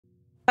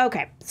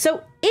Okay,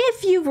 so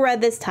if you've read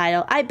this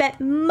title, I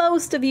bet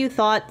most of you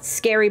thought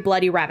Scary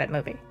Bloody Rabbit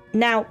movie.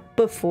 Now,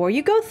 before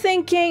you go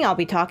thinking I'll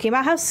be talking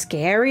about how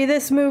scary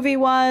this movie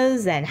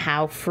was and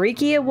how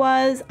freaky it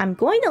was, I'm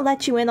going to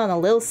let you in on a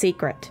little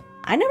secret.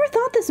 I never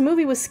thought this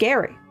movie was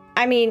scary.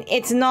 I mean,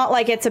 it's not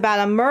like it's about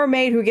a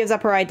mermaid who gives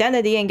up her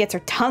identity and gets her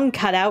tongue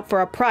cut out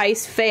for a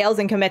price, fails,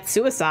 and commits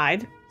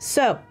suicide.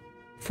 So,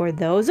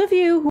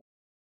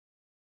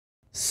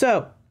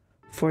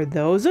 for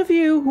those of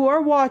you who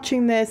are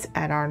watching this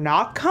and are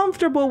not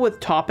comfortable with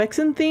topics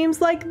and themes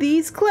like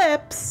these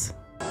clips,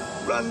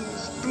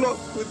 runs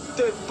blocked with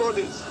dead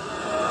bodies.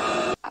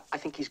 I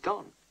think he's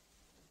gone.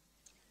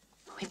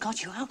 We've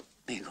got you out,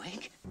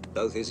 Bigwig.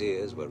 Both his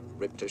ears were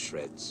ripped to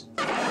shreds.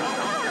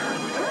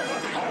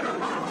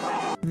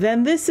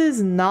 then this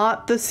is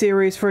not the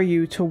series for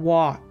you to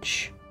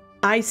watch.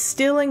 I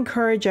still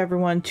encourage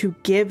everyone to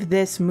give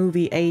this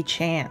movie a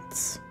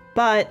chance.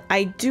 But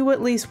I do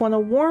at least want to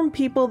warn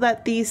people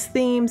that these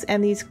themes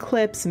and these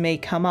clips may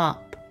come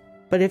up.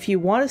 But if you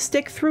want to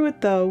stick through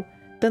it though,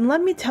 then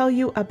let me tell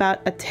you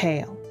about a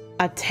tale.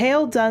 A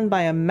tale done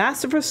by a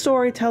masterful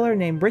storyteller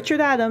named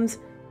Richard Adams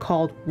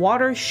called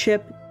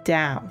Watership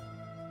Down.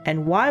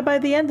 And why by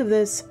the end of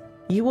this,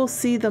 you will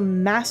see the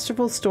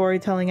masterful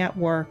storytelling at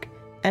work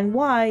and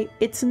why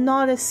it's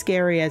not as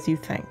scary as you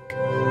think.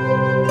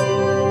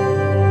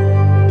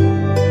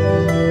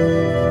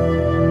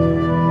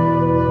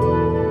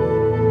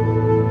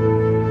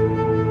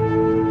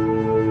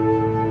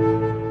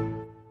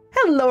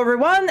 Hello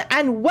everyone,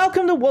 and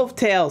welcome to Wolf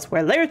Tales,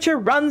 where literature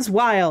runs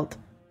wild.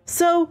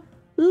 So,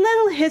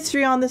 little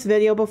history on this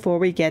video before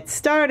we get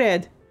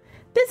started.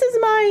 This is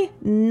my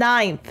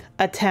 9th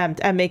attempt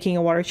at making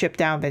a Watership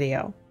Down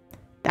video.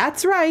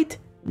 That's right,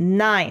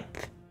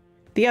 9th.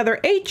 The other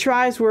 8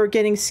 tries were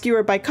getting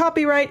skewered by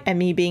copyright and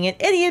me being an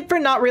idiot for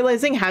not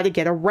realizing how to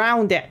get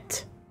around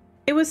it.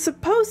 It was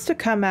supposed to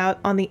come out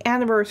on the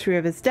anniversary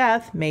of his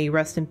death, may he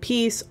rest in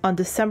peace, on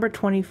December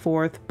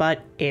 24th,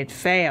 but it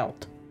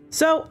failed.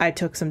 So I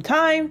took some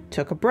time,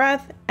 took a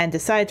breath, and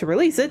decided to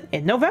release it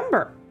in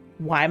November.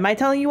 Why am I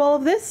telling you all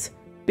of this?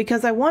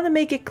 Because I want to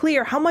make it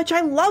clear how much I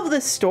love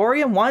this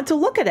story and wanted to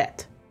look at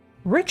it.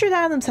 Richard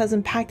Adams has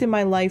impacted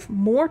my life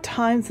more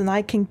times than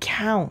I can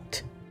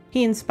count.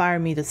 He inspired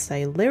me to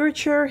study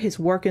literature, his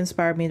work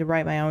inspired me to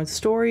write my own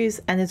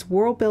stories, and his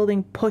world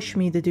building pushed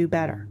me to do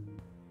better.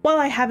 While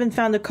I haven't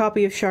found a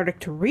copy of Shardik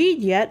to read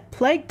yet,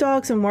 Plague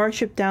Dogs and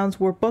Watership Downs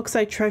were books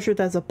I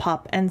treasured as a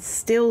pup and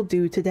still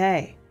do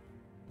today.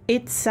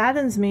 It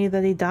saddens me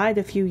that he died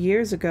a few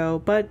years ago,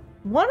 but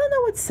want to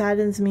know what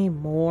saddens me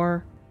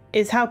more?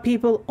 Is how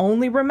people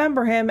only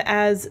remember him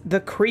as the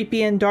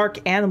creepy and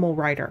dark animal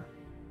writer.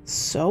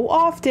 So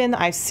often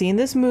I've seen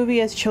this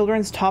movie as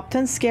children's top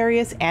 10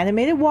 scariest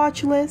animated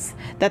watch lists,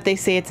 that they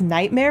say it's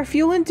nightmare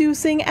fuel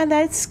inducing and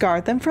that it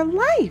scarred them for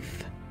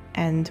life.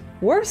 And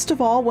worst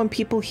of all, when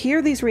people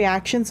hear these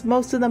reactions,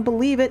 most of them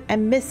believe it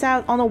and miss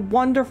out on a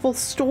wonderful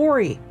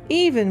story.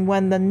 Even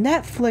when the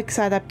Netflix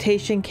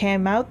adaptation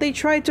came out, they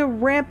tried to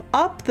ramp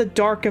up the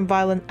dark and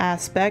violent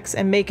aspects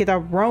and make it a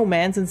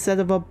romance instead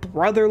of a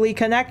brotherly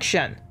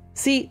connection.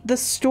 See, the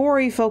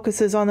story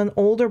focuses on an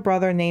older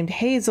brother named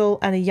Hazel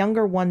and a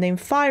younger one named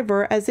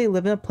Fiver as they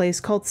live in a place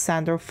called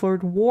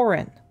Sandalford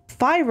Warren.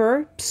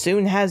 Fiver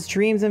soon has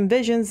dreams and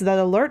visions that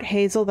alert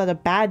Hazel that a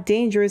bad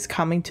danger is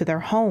coming to their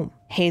home.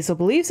 Hazel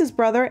believes his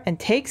brother and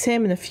takes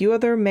him and a few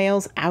other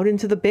males out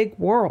into the big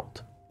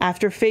world.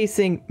 After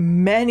facing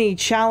many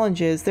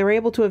challenges, they're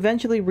able to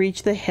eventually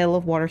reach the hill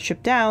of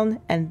Watership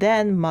Down and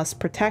then must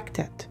protect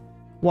it.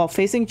 While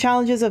facing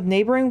challenges of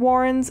neighboring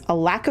warrens, a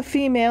lack of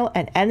female,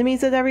 and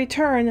enemies at every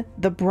turn,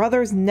 the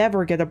brothers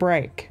never get a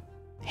break.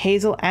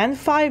 Hazel and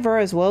Fiver,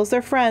 as well as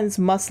their friends,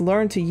 must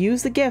learn to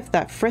use the gift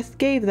that Frith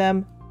gave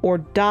them or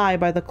die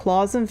by the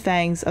claws and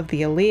fangs of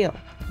the Allele,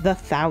 the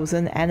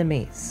Thousand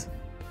Enemies.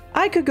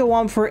 I could go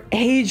on for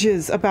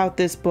ages about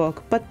this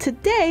book, but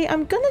today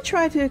I'm going to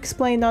try to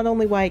explain not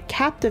only why it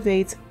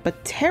captivates,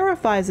 but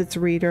terrifies its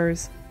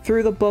readers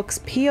through the book's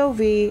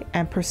POV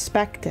and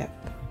perspective.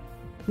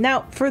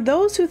 Now, for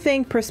those who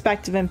think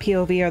perspective and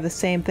POV are the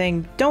same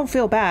thing, don't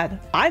feel bad.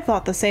 I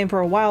thought the same for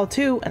a while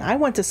too, and I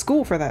went to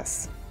school for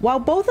this. While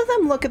both of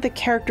them look at the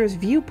characters'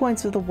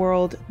 viewpoints of the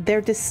world,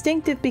 they're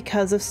distinctive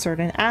because of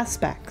certain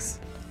aspects.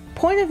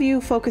 Point of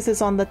view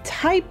focuses on the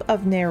type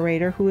of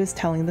narrator who is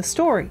telling the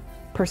story.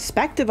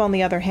 Perspective, on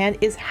the other hand,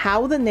 is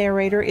how the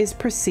narrator is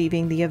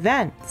perceiving the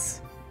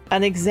events.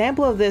 An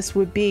example of this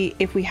would be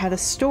if we had a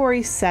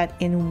story set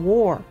in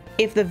war.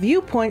 If the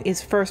viewpoint is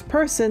first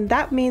person,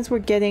 that means we're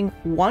getting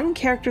one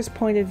character's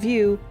point of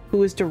view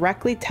who is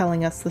directly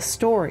telling us the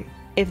story.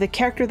 If the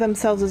character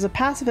themselves is a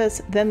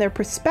pacifist, then their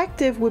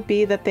perspective would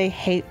be that they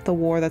hate the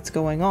war that's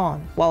going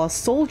on, while a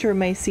soldier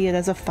may see it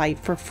as a fight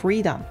for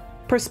freedom.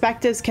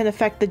 Perspectives can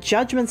affect the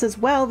judgments as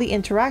well the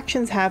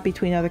interactions have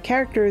between other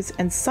characters,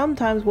 and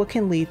sometimes what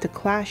can lead to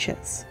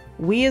clashes.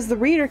 We as the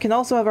reader can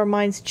also have our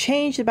minds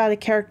changed about a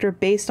character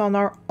based on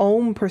our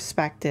own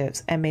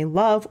perspectives, and may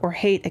love or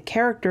hate a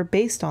character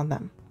based on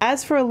them.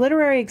 As for a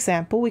literary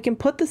example, we can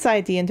put this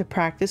idea into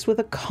practice with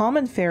a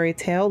common fairy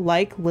tale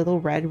like Little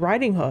Red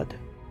Riding Hood.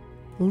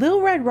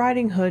 Little Red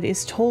Riding Hood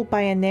is told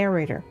by a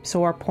narrator,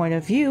 so our point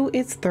of view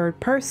is third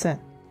person.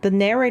 The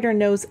narrator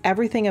knows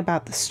everything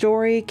about the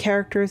story,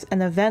 characters,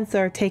 and events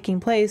that are taking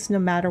place no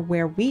matter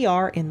where we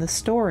are in the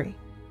story.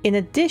 In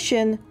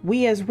addition,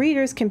 we as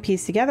readers can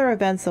piece together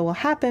events that will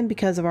happen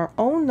because of our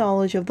own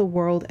knowledge of the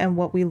world and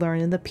what we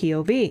learn in the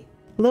POV.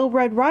 Little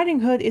Red Riding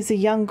Hood is a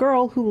young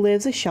girl who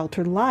lives a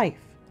sheltered life.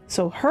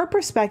 So her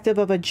perspective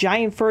of a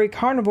giant furry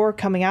carnivore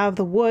coming out of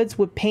the woods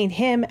would paint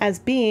him as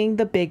being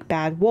the big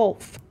bad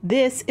wolf.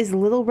 This is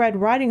Little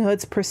Red Riding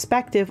Hood's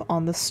perspective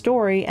on the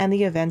story and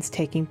the events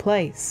taking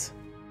place.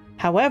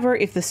 However,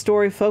 if the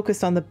story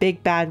focused on the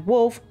big bad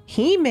wolf,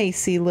 he may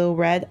see Little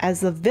Red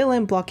as the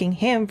villain blocking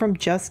him from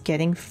just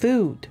getting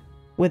food.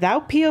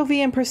 Without POV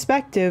and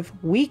perspective,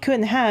 we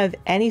couldn't have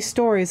any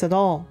stories at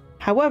all.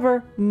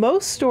 However,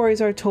 most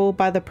stories are told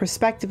by the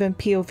perspective and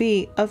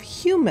POV of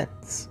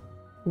humans.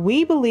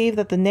 We believe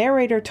that the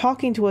narrator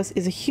talking to us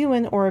is a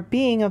human or a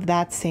being of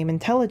that same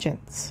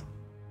intelligence.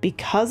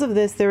 Because of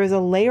this, there is a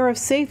layer of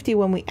safety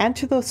when we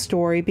enter the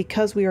story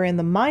because we are in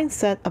the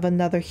mindset of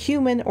another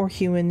human or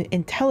human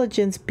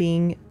intelligence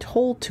being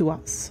told to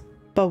us.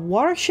 But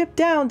Watership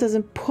Down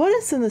doesn't put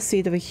us in the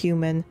seat of a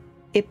human,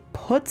 it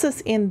puts us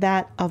in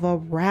that of a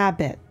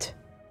rabbit.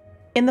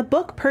 In the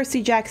book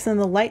Percy Jackson and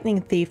the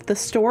Lightning Thief, the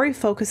story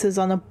focuses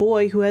on a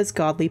boy who has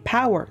godly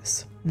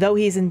powers. Though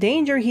he's in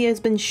danger, he has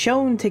been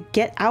shown to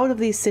get out of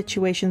these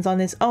situations on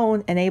his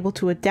own and able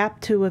to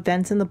adapt to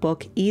events in the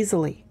book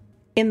easily.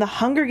 In the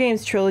Hunger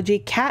Games trilogy,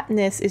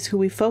 Katniss is who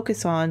we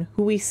focus on,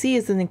 who we see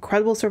as an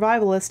incredible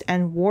survivalist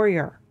and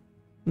warrior.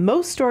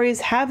 Most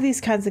stories have these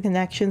kinds of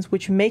connections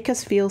which make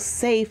us feel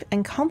safe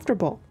and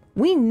comfortable.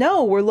 We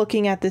know we're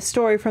looking at this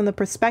story from the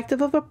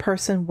perspective of a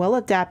person well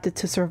adapted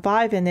to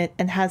survive in it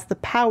and has the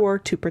power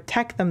to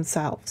protect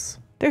themselves.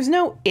 There's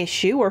no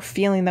issue or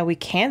feeling that we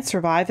can't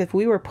survive if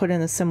we were put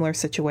in a similar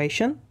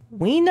situation.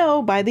 We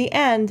know by the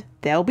end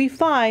they'll be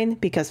fine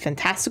because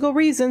fantastical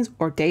reasons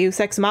or deus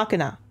ex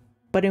machina.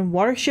 But in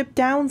Watership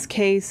Down's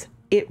case,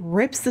 it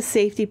rips the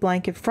safety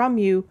blanket from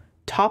you,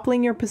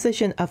 toppling your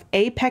position of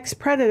apex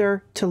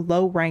predator to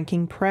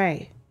low-ranking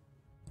prey.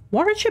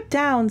 Watership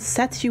Down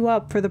sets you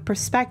up for the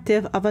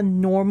perspective of a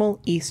normal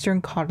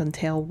Eastern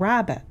Cottontail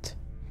rabbit.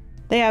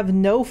 They have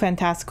no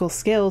fantastical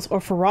skills or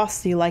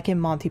ferocity like in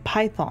Monty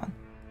Python.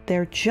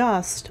 They're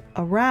just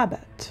a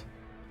rabbit.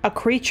 A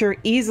creature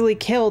easily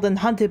killed and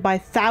hunted by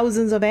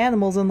thousands of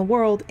animals in the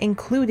world,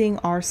 including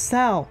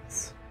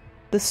ourselves.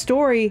 The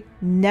story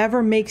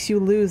never makes you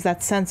lose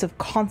that sense of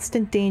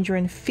constant danger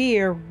and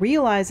fear,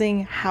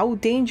 realizing how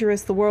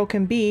dangerous the world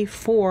can be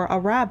for a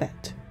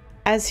rabbit.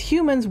 As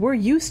humans, we're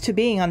used to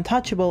being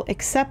untouchable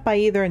except by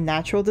either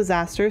natural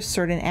disasters,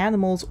 certain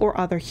animals, or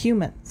other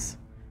humans.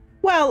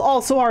 Well,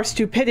 also our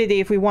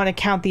stupidity if we want to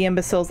count the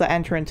imbeciles that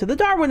enter into the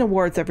Darwin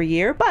Awards every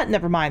year, but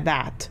never mind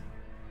that.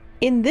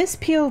 In this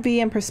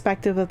POV and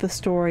perspective of the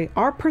story,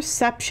 our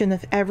perception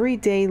of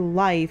everyday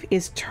life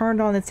is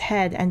turned on its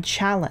head and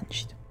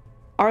challenged.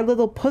 Our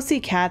little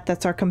pussycat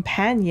that's our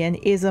companion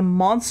is a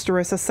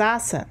monstrous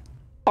assassin.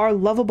 Our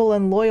lovable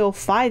and loyal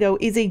Fido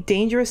is a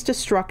dangerous,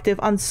 destructive,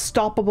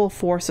 unstoppable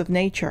force of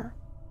nature.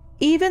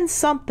 Even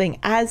something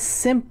as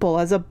simple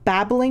as a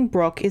babbling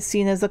brook is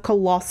seen as a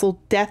colossal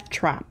death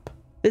trap.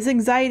 This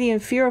anxiety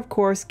and fear, of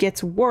course,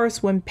 gets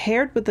worse when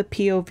paired with the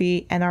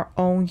POV and our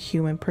own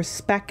human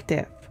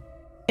perspective.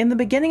 In the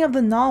beginning of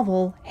the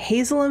novel,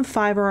 Hazel and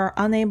Fiver are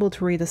unable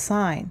to read a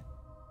sign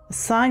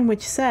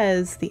which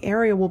says the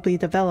area will be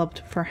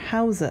developed for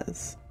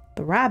houses.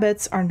 The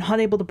rabbits are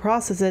not able to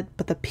process it,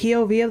 but the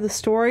POV of the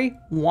story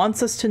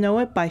wants us to know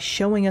it by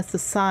showing us the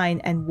sign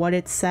and what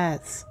it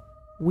says.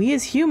 We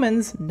as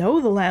humans know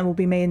the land will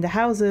be made into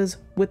houses.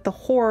 With the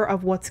horror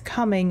of what's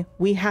coming,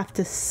 we have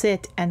to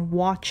sit and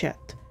watch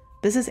it.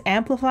 This is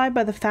amplified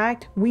by the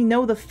fact we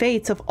know the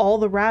fates of all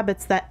the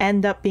rabbits that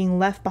end up being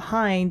left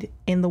behind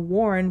in the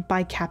warren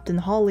by Captain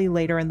Holly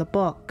later in the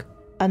book.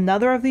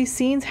 Another of these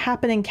scenes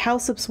happen in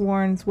Cowsip's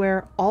warrens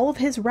where all of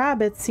his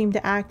rabbits seem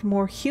to act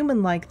more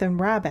human-like than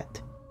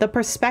rabbit. The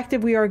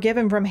perspective we are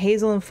given from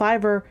Hazel and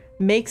Fiver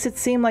makes it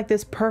seem like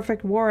this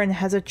perfect warren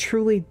has a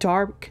truly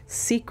dark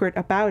secret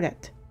about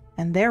it.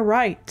 And they're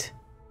right.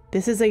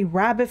 This is a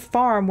rabbit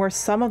farm where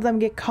some of them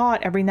get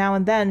caught every now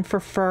and then for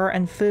fur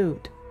and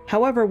food.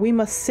 However, we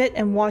must sit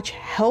and watch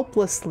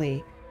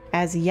helplessly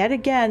as yet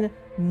again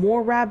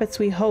more rabbits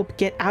we hope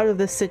get out of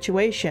this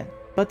situation.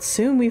 But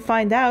soon we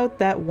find out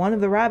that one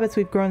of the rabbits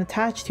we've grown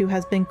attached to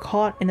has been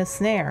caught in a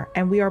snare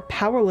and we are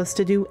powerless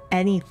to do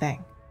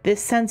anything.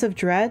 This sense of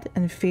dread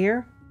and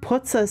fear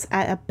puts us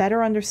at a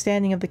better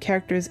understanding of the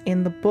characters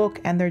in the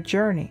book and their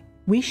journey.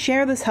 We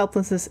share this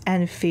helplessness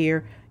and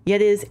fear,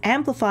 yet it is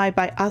amplified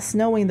by us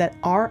knowing that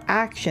our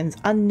actions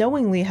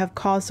unknowingly have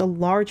caused a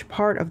large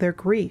part of their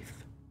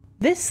grief.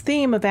 This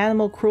theme of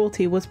animal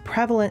cruelty was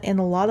prevalent in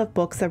a lot of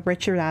books that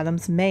Richard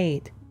Adams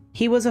made.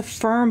 He was a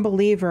firm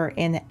believer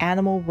in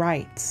animal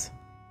rights.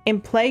 In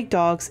Plague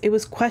Dogs, it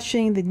was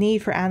questioning the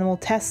need for animal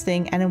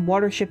testing, and in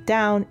Watership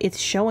Down, it's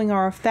showing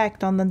our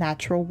effect on the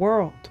natural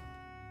world.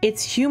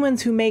 It's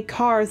humans who make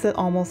cars that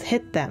almost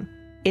hit them.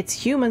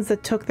 It's humans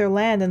that took their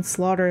land and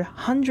slaughtered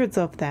hundreds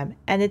of them,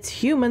 and it's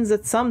humans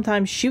that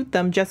sometimes shoot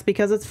them just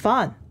because it's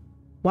fun.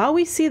 While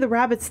we see the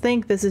rabbits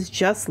think this is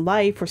just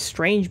life or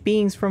strange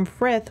beings from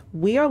Frith,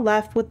 we are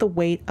left with the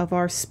weight of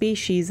our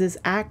species'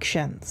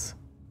 actions.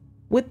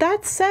 With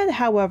that said,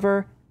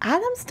 however,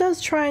 Adams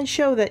does try and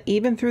show that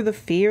even through the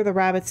fear the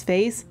rabbits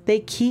face, they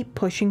keep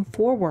pushing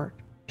forward.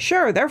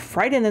 Sure, they're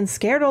frightened and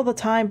scared all the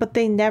time, but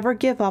they never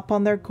give up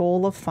on their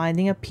goal of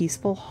finding a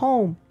peaceful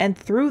home, and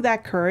through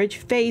that courage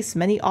face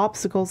many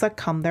obstacles that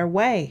come their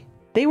way.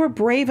 They were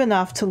brave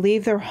enough to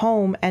leave their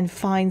home and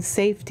find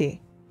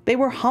safety. They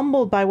were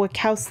humbled by what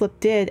Cowslip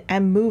did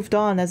and moved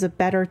on as a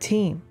better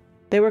team.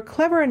 They were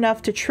clever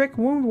enough to trick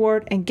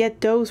Woundwort and get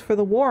Doze for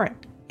the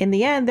warrant. In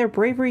the end, their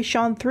bravery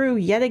shone through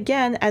yet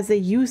again as they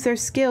used their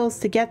skills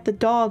to get the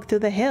dog to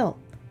the hill.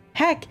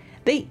 Heck,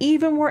 they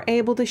even were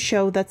able to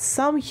show that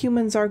some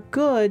humans are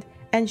good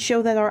and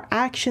show that our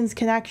actions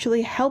can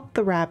actually help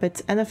the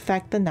rabbits and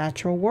affect the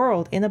natural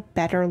world in a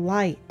better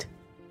light.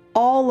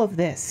 All of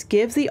this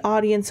gives the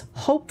audience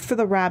hope for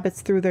the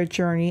rabbits through their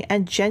journey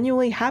and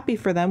genuinely happy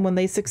for them when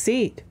they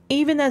succeed.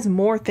 Even as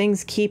more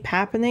things keep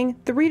happening,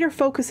 the reader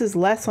focuses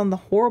less on the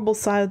horrible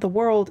side of the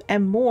world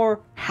and more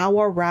how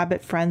our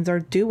rabbit friends are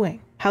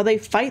doing, how they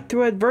fight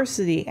through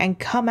adversity and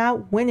come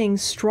out winning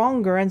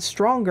stronger and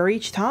stronger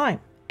each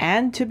time.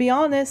 And to be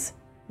honest,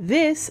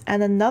 this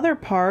and another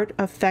part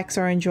affects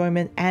our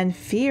enjoyment and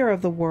fear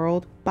of the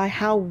world by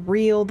how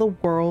real the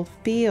world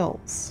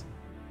feels.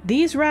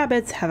 These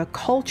rabbits have a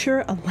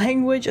culture, a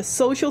language, a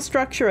social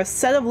structure, a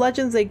set of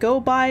legends they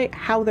go by,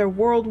 how their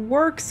world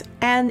works,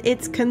 and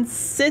it's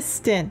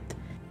consistent.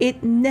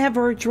 It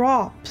never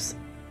drops.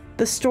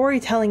 The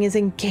storytelling is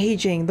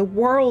engaging, the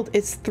world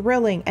is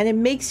thrilling, and it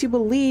makes you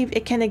believe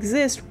it can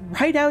exist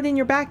right out in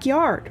your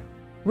backyard.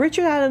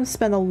 Richard Adams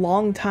spent a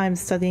long time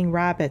studying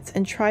rabbits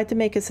and tried to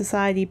make a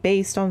society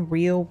based on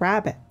real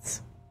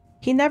rabbits.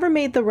 He never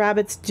made the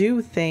rabbits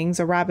do things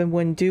a rabbit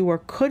wouldn't do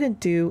or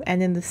couldn't do,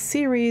 and in the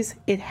series,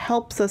 it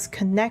helps us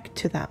connect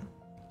to them.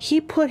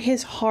 He put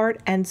his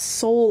heart and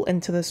soul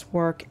into this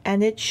work,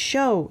 and it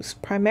shows,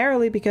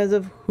 primarily because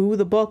of who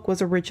the book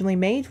was originally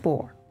made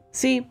for.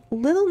 See,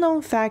 little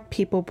known fact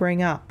people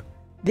bring up.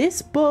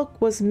 This book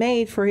was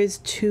made for his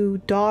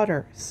 2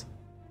 daughters.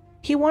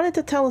 He wanted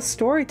to tell a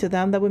story to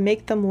them that would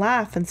make them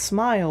laugh and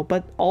smile,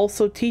 but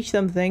also teach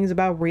them things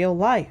about real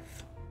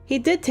life. He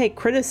did take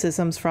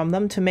criticisms from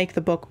them to make the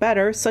book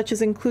better, such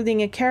as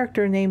including a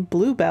character named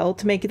Bluebell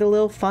to make it a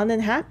little fun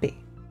and happy.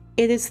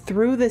 It is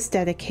through this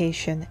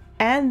dedication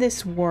and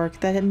this work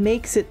that it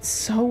makes it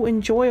so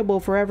enjoyable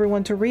for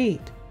everyone to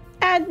read.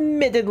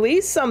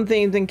 Admittedly, some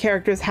themes and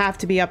characters have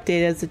to be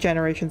updated as the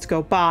generations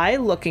go by,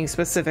 looking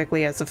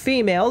specifically at the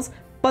females,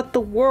 but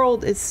the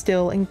world is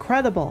still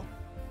incredible.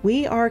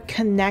 We are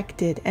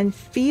connected and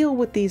feel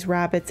with these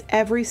rabbits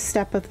every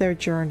step of their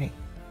journey.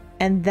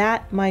 And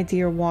that, my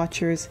dear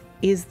watchers,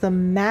 is the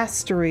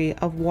mastery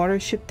of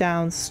Watership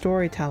Down's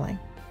storytelling.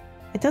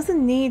 It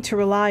doesn't need to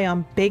rely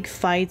on big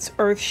fights,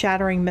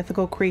 earth-shattering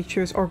mythical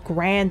creatures, or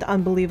grand,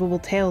 unbelievable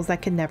tales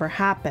that can never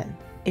happen.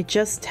 It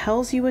just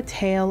tells you a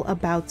tale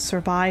about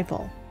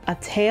survival. A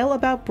tale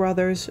about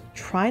brothers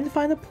trying to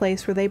find a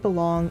place where they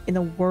belong in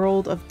a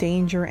world of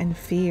danger and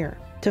fear.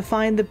 To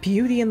find the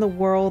beauty in the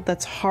world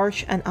that's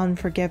harsh and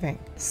unforgiving.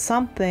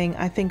 Something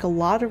I think a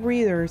lot of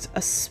readers,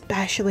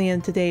 especially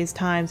in today's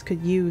times,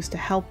 could use to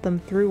help them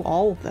through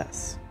all of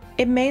this.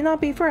 It may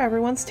not be for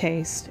everyone's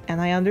taste,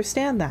 and I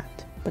understand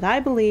that, but I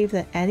believe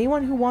that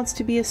anyone who wants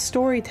to be a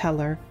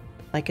storyteller,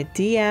 like a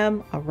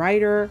DM, a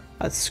writer,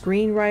 a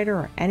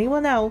screenwriter, or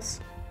anyone else,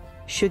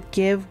 should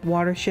give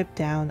Watership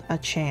Down a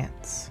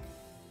chance.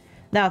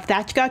 Now, if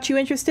that got you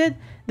interested,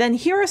 then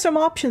here are some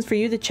options for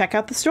you to check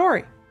out the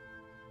story.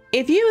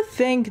 If you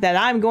think that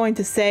I'm going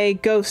to say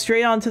go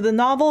straight on to the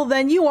novel,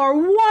 then you are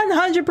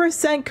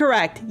 100%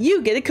 correct.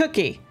 You get a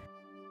cookie.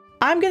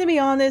 I'm going to be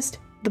honest,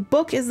 the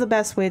book is the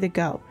best way to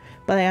go,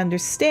 but I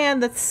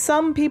understand that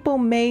some people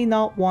may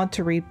not want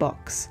to read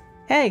books.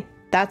 Hey,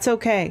 that's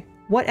okay.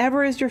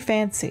 Whatever is your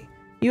fancy.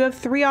 You have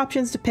 3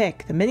 options to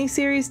pick, the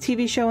miniseries,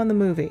 TV show, and the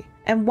movie.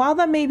 And while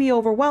that may be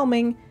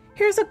overwhelming,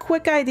 here's a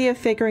quick idea of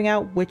figuring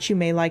out which you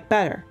may like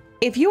better.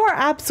 If you are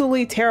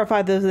absolutely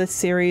terrified of this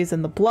series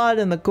and the blood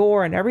and the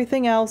gore and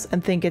everything else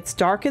and think it's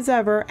dark as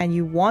ever and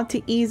you want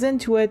to ease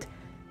into it,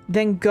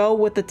 then go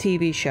with the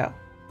TV show.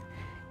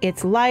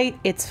 It's light,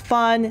 it's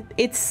fun,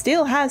 it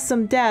still has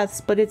some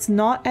deaths, but it's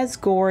not as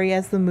gory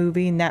as the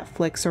movie,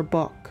 Netflix, or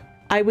book.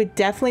 I would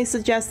definitely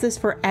suggest this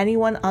for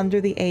anyone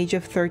under the age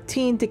of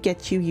 13 to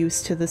get you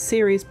used to the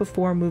series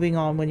before moving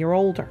on when you're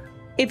older.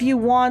 If you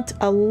want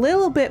a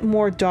little bit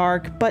more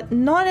dark, but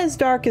not as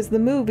dark as the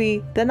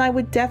movie, then I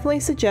would definitely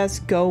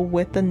suggest go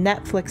with the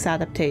Netflix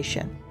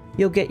adaptation.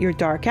 You'll get your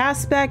dark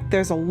aspect,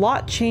 there's a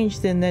lot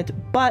changed in it,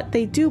 but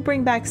they do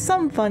bring back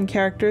some fun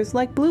characters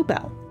like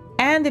Bluebell.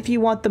 And if you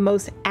want the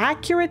most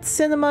accurate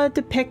cinema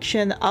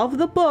depiction of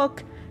the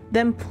book,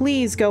 then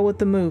please go with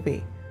the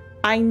movie.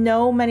 I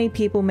know many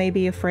people may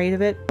be afraid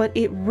of it, but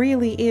it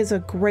really is a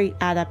great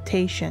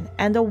adaptation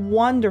and a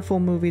wonderful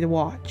movie to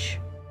watch.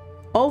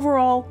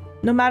 Overall,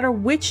 no matter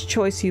which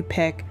choice you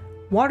pick,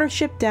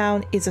 Watership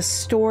Down is a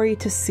story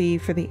to see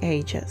for the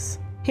ages.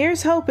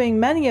 Here's hoping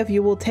many of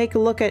you will take a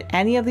look at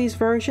any of these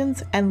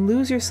versions and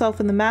lose yourself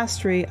in the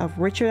mastery of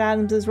Richard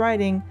Adams'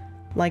 writing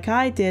like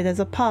I did as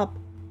a pup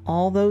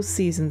all those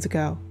seasons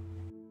ago.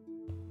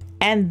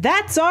 And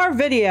that's our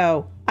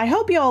video! I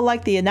hope you all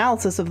liked the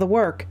analysis of the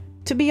work.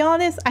 To be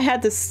honest, I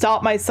had to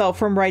stop myself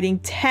from writing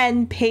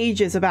 10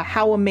 pages about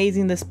how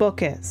amazing this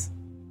book is.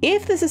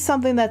 If this is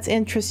something that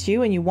interests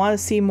you and you want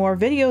to see more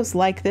videos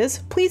like this,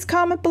 please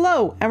comment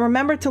below and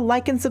remember to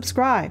like and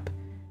subscribe.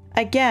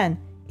 Again,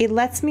 it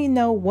lets me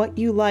know what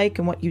you like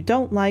and what you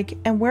don't like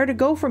and where to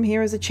go from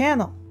here as a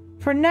channel.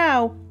 For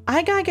now,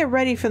 I gotta get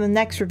ready for the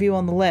next review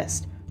on the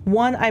list,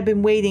 one I've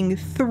been waiting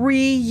 3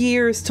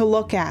 years to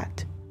look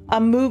at. A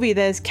movie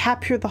that has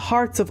captured the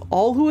hearts of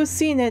all who have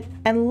seen it,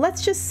 and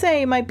let's just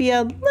say might be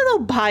a little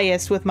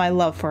biased with my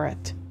love for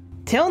it.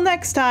 Till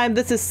next time,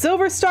 this is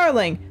Silver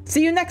Starling.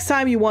 See you next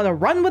time you want to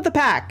run with the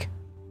pack,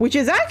 which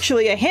is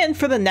actually a hint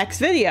for the next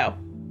video.